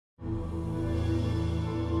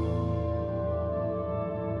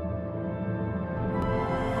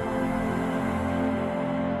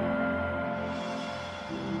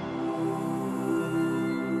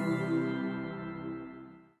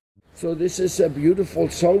So this is a beautiful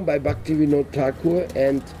song by Bhaktivinoda Thakur,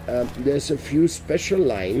 and there's a few special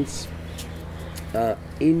lines.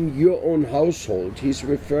 In your own household, he's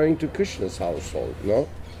referring to Krishna's household, no?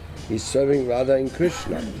 He's serving Radha and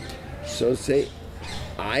Krishna. So say,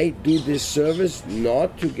 I do this service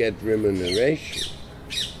not to get remuneration.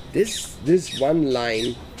 This one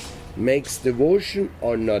line makes devotion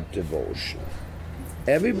or not devotion.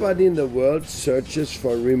 Everybody in the world searches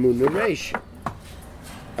for remuneration.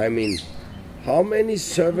 I mean, how many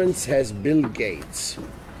servants has Bill Gates?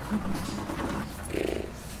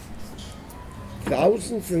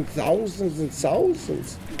 Thousands and thousands and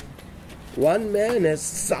thousands. One man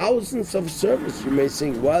has thousands of servants. You may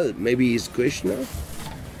think, well, maybe he's Krishna.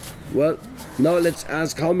 Well, now let's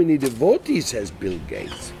ask, how many devotees has Bill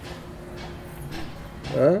Gates?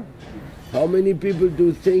 Huh? How many people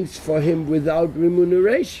do things for him without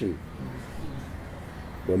remuneration?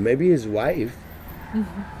 Well, maybe his wife.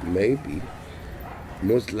 Maybe.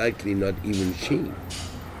 Most likely not even she.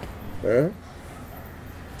 Huh?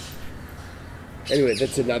 Anyway,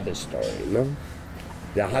 that's another story, no?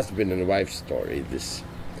 The husband and wife story.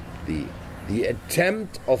 The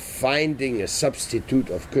attempt of finding a substitute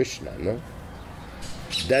of Krishna, no?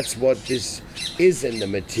 That's what this is in the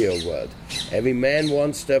material world. Every man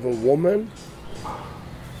wants to have a woman,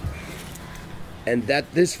 and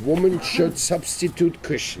that this woman should substitute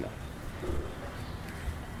Krishna.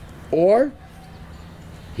 Or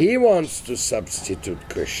he wants to substitute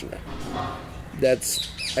Krishna. That's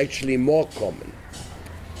actually more common.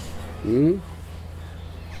 You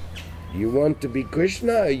want to be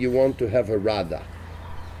Krishna, or you want to have a Radha?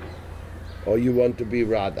 Or you want to be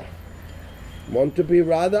Radha? Want to be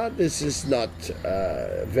Radha? This is not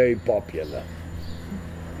very popular.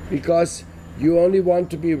 Because you only want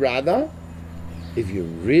to be Radha if you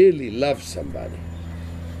really love somebody.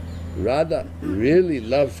 Radha really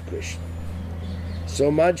loves Krishna. So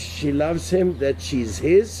much she loves him that she's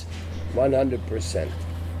his 100%.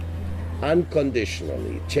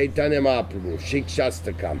 Unconditionally. Chaitanya Mahaprabhu,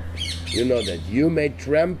 Shikshastakam. You know that. You may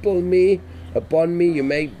trample me upon me, you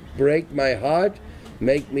may break my heart,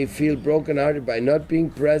 make me feel broken-hearted by not being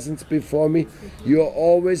present before me. You are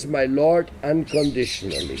always my Lord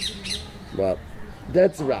unconditionally. Well,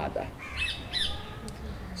 that's Radha.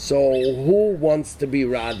 So who wants to be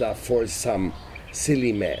Radha for some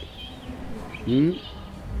silly man?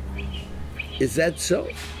 Is that so?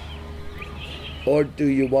 Or do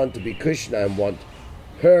you want to be Krishna and want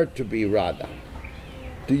her to be Radha?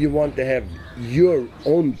 Do you want to have your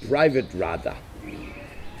own private Radha?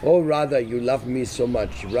 Oh Radha, you love me so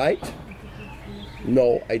much, right?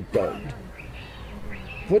 No, I don't.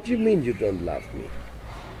 What do you mean you don't love me?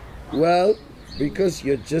 Well, because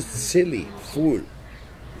you're just silly, fool.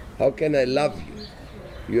 How can I love you?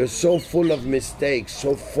 You're so full of mistakes,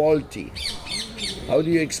 so faulty. How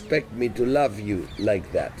do you expect me to love you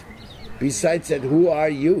like that? Besides that, who are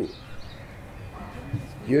you?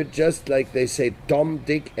 You're just like they say, Tom,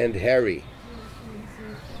 Dick and Harry.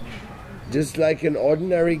 Just like an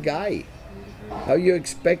ordinary guy. How you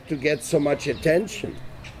expect to get so much attention?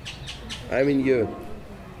 I mean, you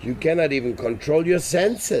cannot even control your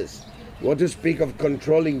senses. What to speak of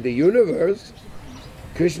controlling the universe?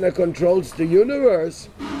 Krishna controls the universe.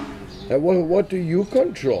 And what do you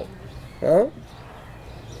control? Huh?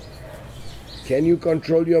 Can you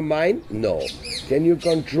control your mind? No. Can you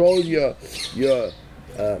control your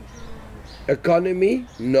economy?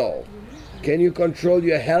 No. Can you control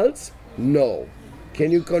your health? No.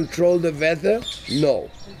 Can you control the weather? No.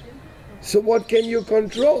 So what can you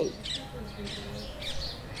control?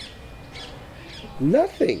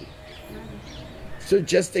 Nothing. So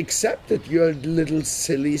just accept it. You're a little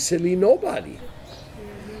silly, silly nobody.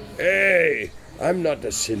 Hey, I'm not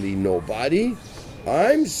a silly nobody.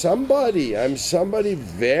 I'm somebody. I'm somebody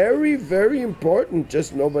very, very important.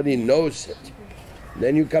 Just nobody knows it.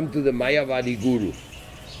 Then you come to the Mayavadi Guru.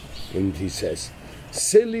 And he says,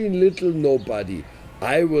 silly little nobody,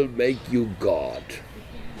 I will make you God.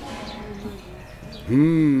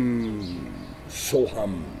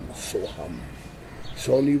 Soham, Soham. It's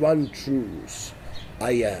only one truth.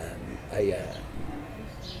 I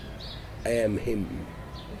am him.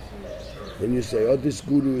 Then you say, oh, this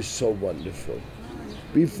Guru is so wonderful.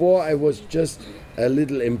 Before I was just a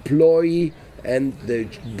little employee and the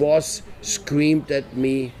boss screamed at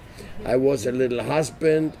me. I was a little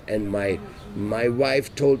husband and my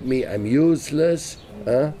wife told me I'm useless.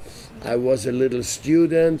 I was a little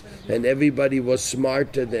student and everybody was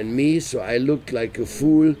smarter than me, so I looked like a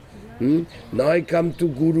fool. Now I come to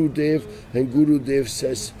Gurudev and Gurudev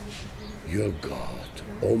says, you're God.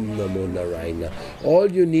 Om Namo Narayana.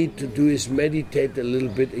 All you need to do is meditate a little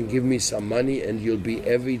bit and give me some money and you'll be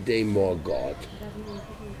every day more God.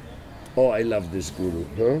 Oh, I love this Guru,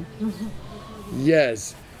 huh?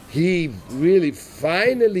 Yes, he really,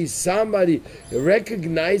 finally somebody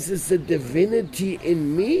recognizes the divinity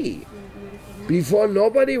in me. Before,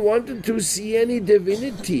 nobody wanted to see any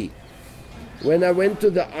divinity. When I went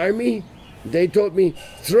to the army, they told me,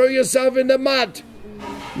 throw yourself in the mud.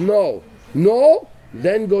 No, no,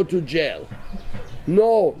 then go to jail.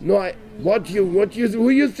 No, no, who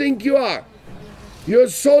you think you are? You're a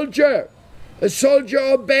soldier. A soldier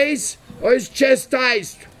obeys or is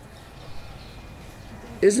chastised.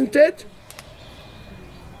 Isn't it?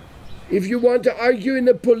 If you want to argue in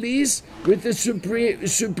the police with the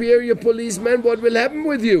superior policeman, what will happen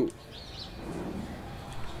with you?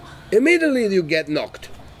 Immediately you get knocked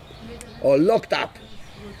or locked up.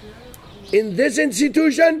 In this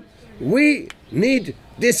institution, we need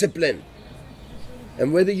discipline.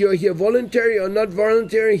 And whether you're here voluntary or not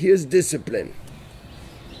voluntary, here's discipline.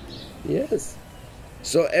 Yes.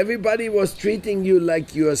 So everybody was treating you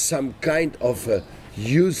like you're some kind of a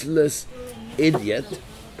useless idiot.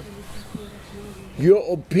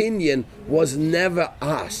 Your opinion was never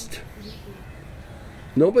asked.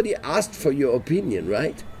 Nobody asked for your opinion,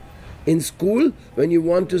 right? In school, when you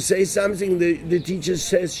want to say something, the teacher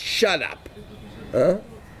says, shut up. Huh?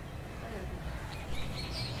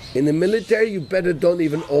 In the military, you better don't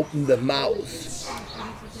even open the mouth.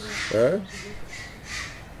 Huh?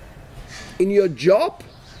 In your job,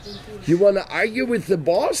 you want to argue with the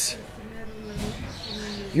boss?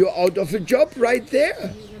 You're out of a job right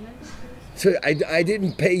there. So I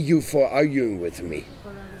didn't pay you for arguing with me.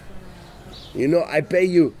 You know, I pay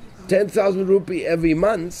you 10,000 rupee every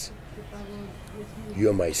month.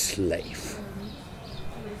 You're my slave.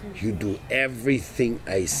 You do everything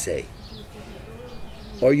I say.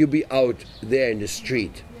 Or you be out there in the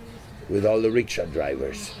street with all the rickshaw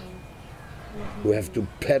drivers who have to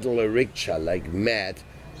pedal a rickshaw like mad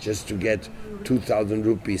just to get 2,000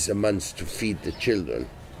 rupees a month to feed the children.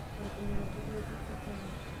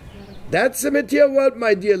 That's the material world,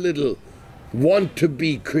 my dear little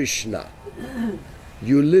want-to-be Krishna.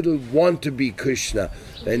 You little want-to-be Krishna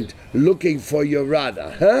and looking for your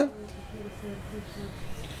Radha, huh?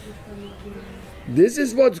 This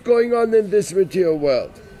is what's going on in this material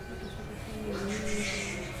world.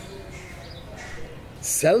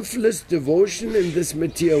 Selfless devotion in this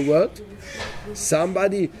material world.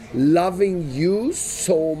 Somebody loving you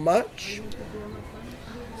so much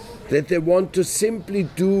that they want to simply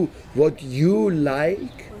do what you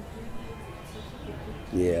like.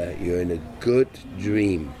 Yeah, you're in a good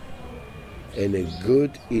dream, in a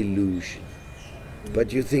good illusion.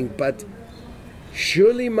 But you think, but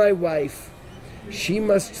surely my wife, she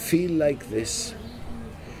must feel like this.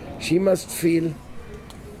 She must feel,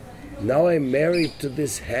 now I'm married to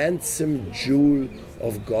this handsome jewel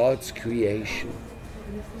of God's creation.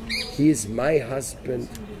 He is my husband.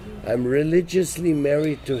 I'm religiously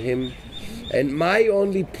married to him. And my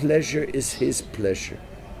only pleasure is his pleasure.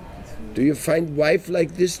 Do you find wife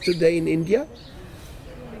like this today in India?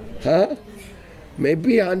 Huh?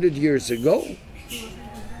 Maybe 100 years ago.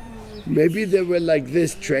 Maybe they were like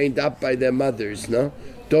this, trained up by their mothers, no?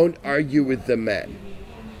 Don't argue with the man.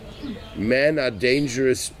 Men are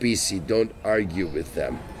dangerous species, don't argue with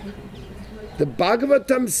them. The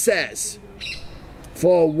Bhagavatam says,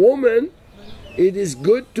 for a woman, it is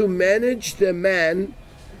good to manage the man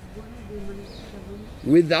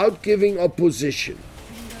without giving opposition.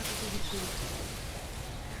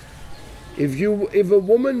 If a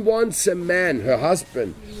woman wants a man, her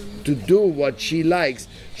husband, to do what she likes,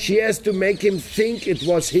 she has to make him think it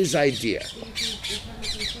was his idea.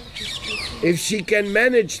 If she can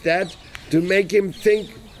manage that, to make him think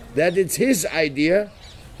that it's his idea,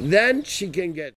 then she can get